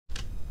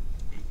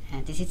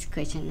This is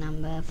question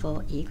number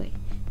 4E,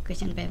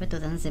 question paper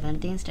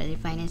 2017, strategic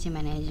financial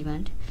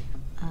management.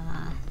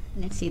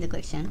 Let's see the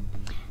question.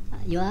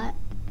 You are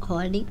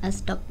holding a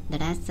stock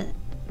that has a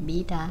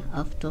beta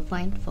of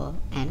 2.4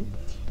 and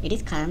it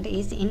is currently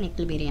is in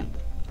equilibrium.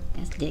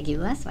 Yes, they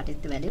give us what is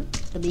the value,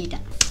 the beta,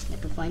 the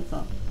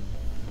 2.4.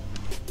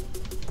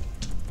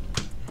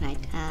 Right.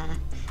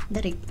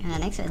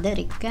 Next, the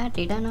required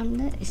return on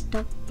the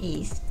stock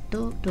is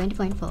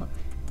 20.4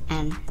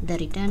 and the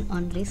return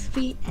on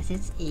risk-free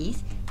assets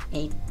is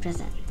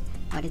 8%.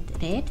 What is the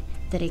rate?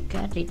 The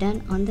required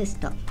return on the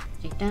stock.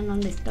 Return on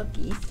the stock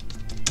is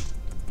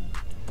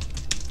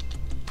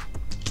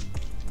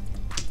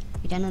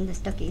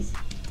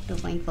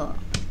 2.4.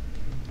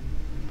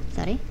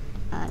 Sorry,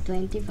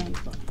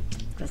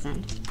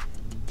 20.4%.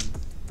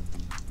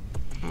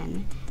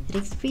 And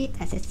risk-free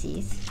assets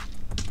is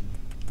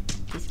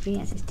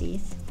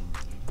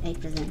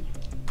 8%.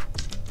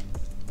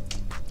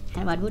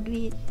 And what would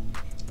be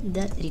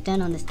the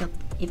return on the stock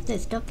if the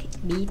stock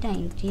beta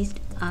increased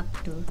up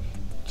to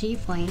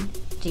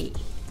 3.3?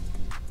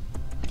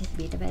 What is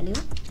beta value?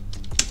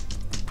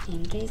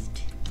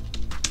 Increased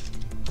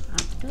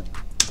up to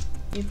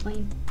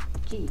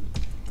 3.3.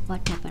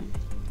 What happened?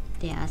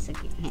 They ask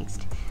again.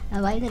 Next,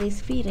 while the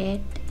risk-free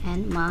rate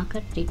and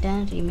market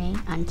return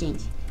remain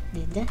unchanged,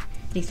 the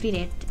risk-free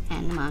rate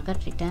and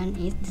market return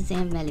is the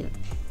same value,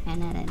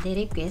 and they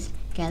request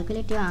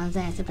calculate your answer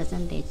as a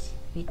percentage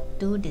with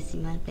 2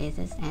 decimal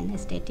places and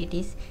state it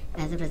is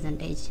as a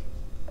percentage.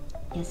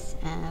 Yes,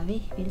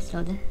 we will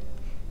solve the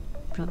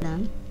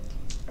problem.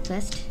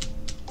 First,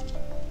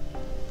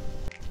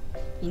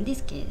 in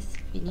this case,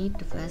 we need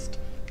to first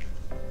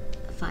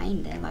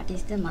find what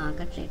is the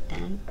market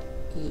return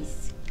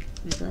is,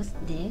 because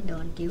they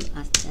don't give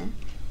us the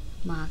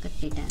market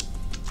return.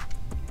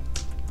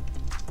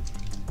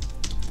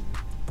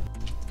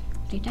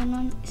 Return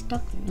on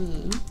stock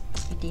means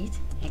it is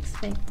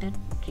expected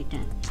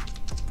return.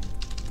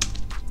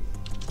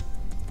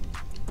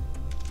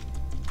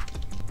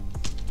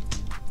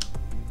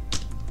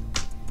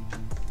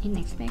 In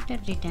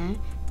expected return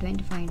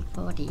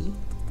 20.40%,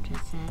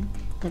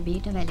 the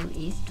beta value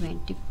is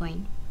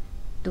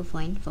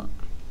 2.4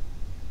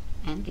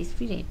 and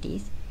risk-free rate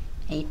is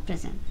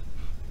 8%.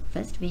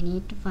 First we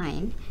need to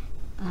find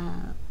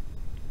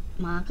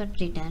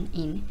market return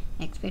in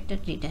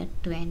expected return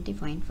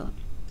 20.4.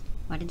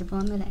 What is the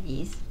formula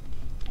is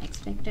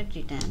expected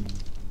return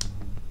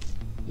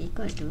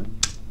equal to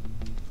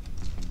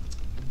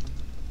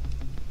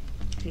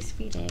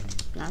risk-free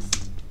rate plus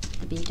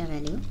the beta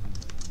value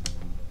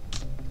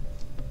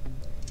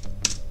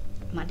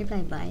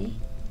multiplied by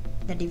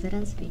the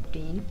difference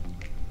between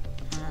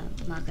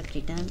market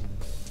return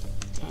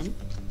and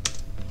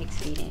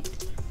risk-free rate.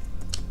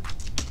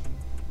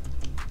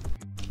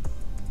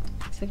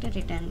 Expected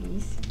return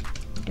is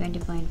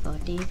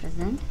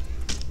 20.40%.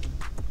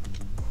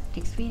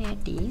 Risk-free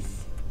rate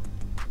is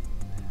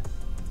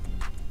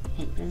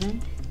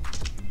 8%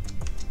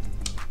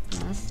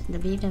 plus the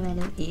beta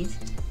value is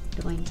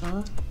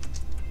 2.4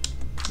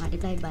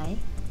 multiplied by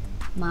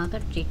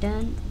market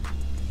return.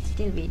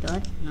 Still we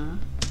don't know.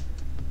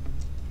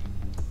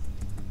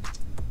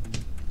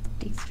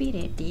 Risk-free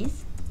rate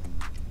is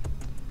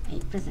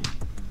 8%.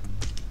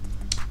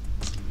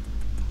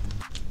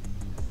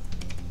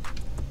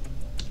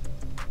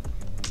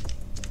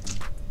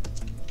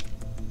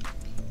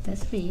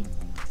 First we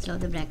close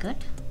the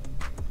bracket.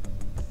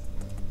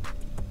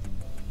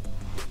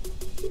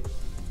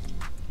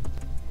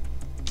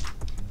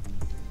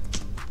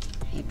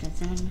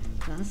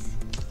 Plus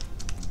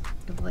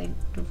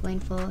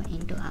 2.4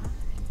 into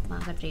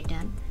market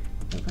return,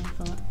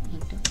 2.4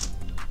 into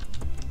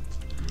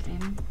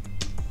RM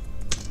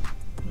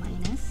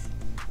minus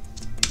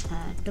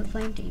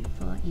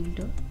 2.4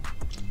 into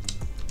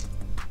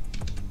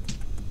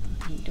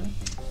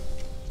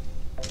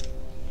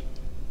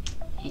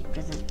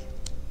 8%.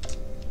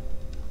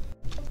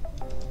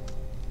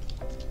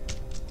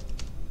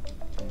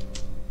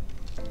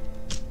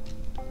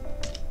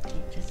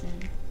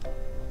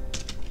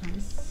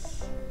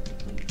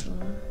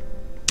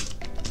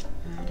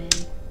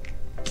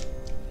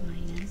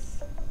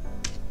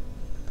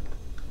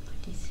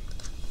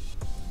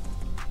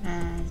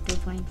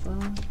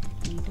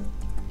 Into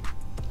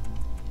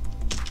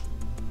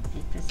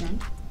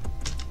 8%,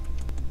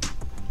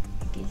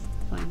 it is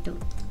 0.2.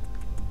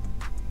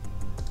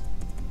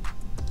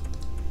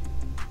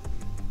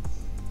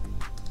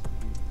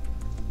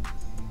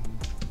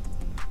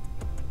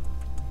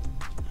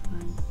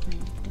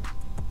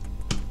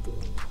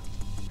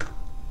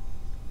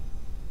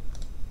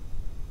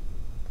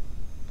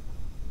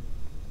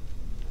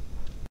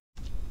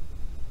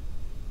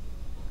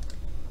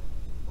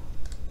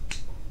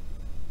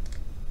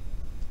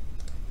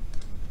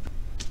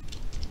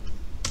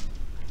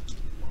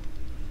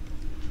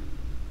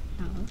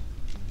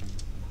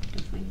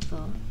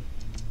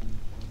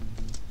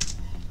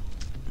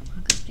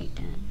 Market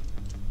return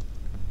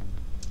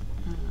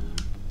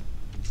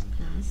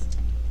plus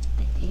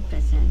the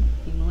 8%.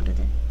 We move to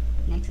the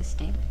next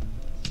step.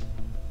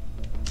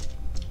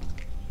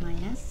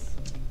 minus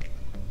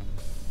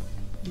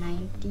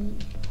 90.20.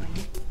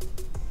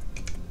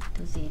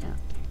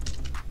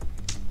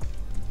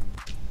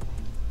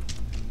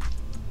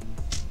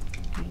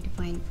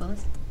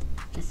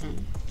 20.4%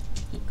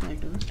 equal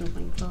to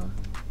 2.4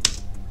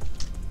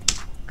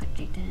 cut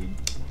return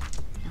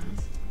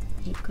plus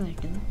equal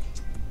to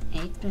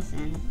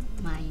 8%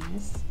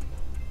 minus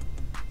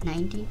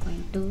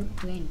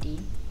 19.220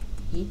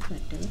 equal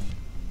to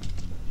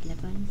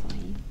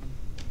 11.0.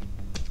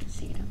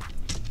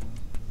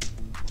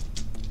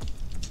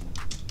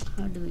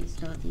 How do we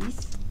store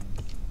this?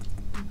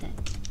 That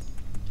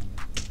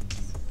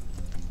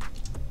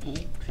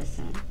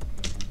 8%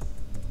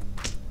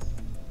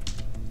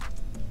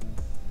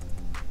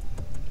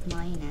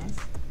 minus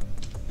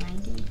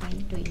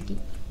 19.20,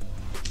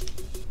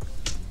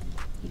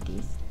 it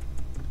is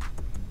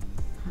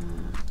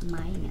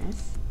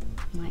minus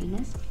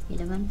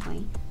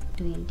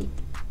 11.20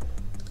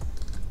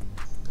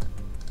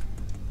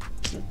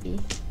 should be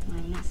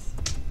minus.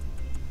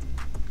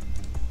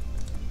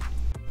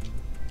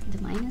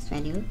 The minus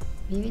value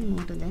we will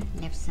move to the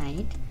left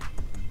side.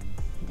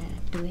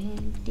 The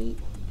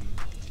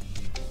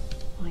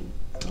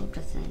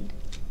 20.4%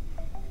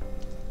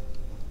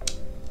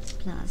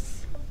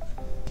 plus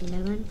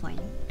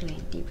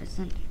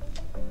 11.20%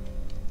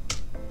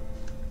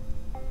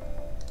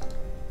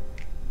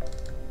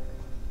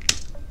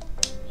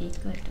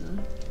 equal to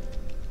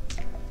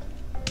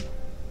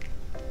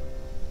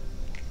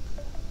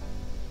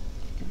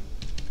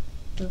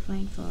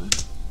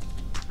 2.4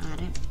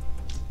 RM.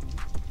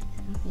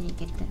 We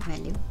get the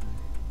value.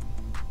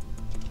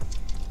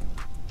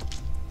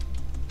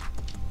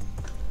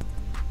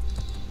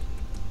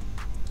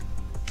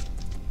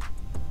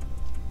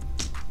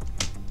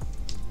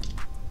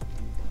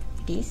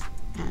 It is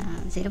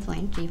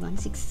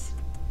 0.316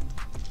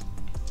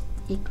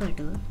 equal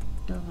to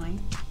 2.4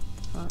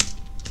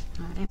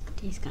 RM.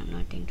 It is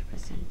converted into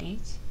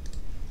percentage.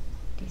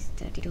 It is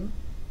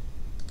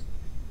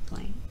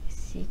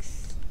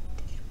 32.6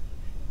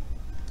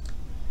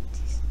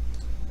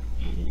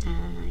 and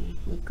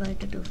equal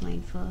to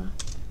 2.4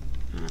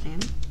 RM.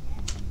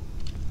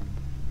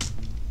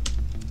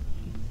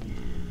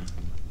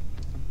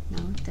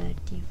 Now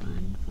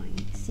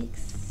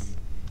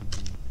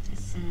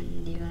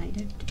 31.6%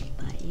 divided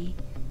by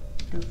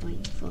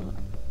 2.4.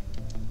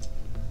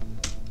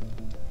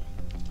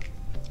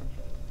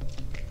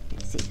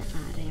 Let's see the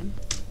RM.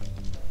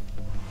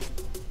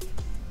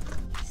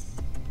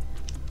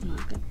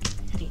 Market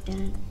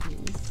return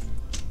is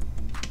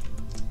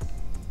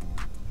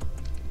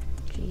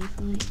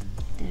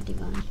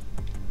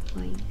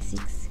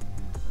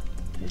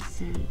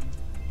 31.6%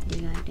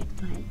 divided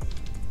by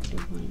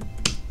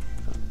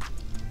 2.4.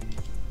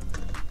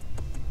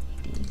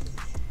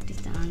 It is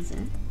the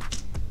answer.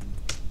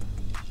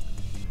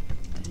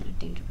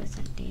 Convert into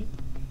percentage.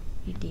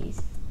 It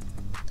is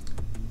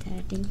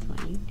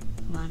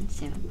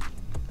 13.17.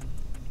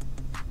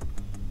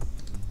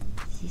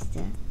 This is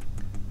the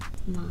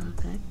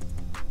market.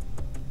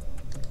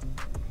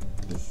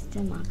 This is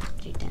the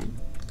market return.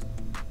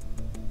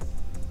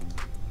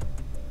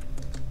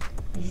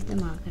 This is the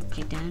market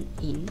return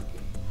in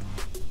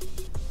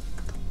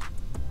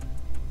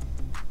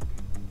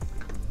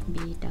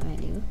beta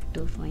value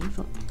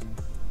 2.4.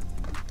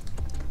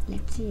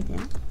 Let's see the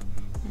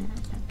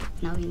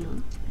now we know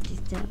what is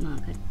the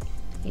market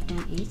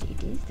return is.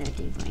 It is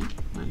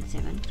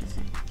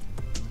 13.17%.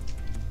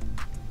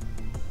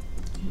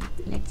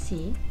 Let's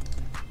see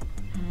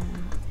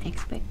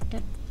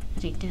expected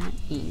return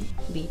in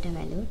beta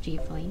value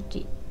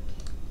 3.3.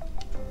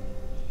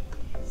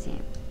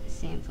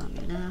 Same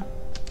formula.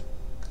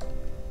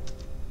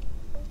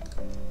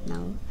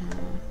 Now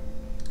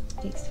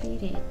risk-free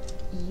rate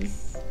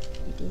is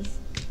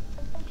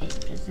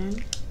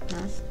 8%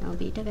 plus now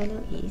beta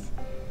value is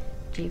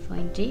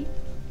 3.3.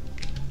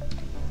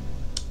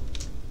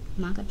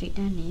 Market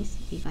return is,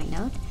 we find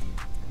out,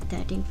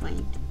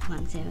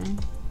 13.17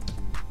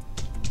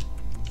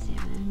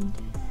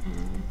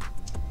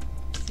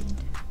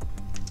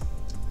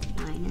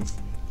 minus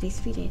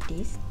risk-free rate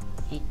is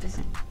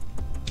 8%.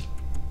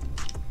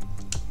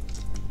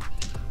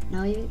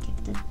 Now you will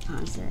get the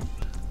answer.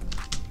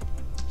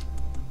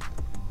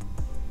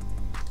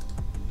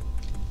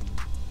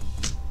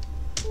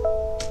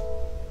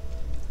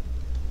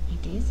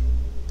 It is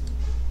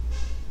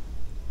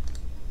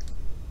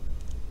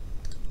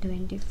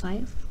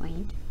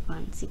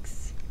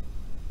 25.16.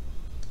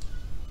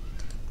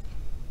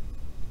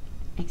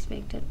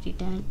 Expected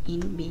return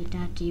in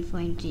beta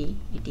 3.3,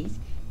 it is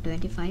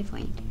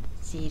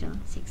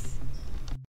 25.06.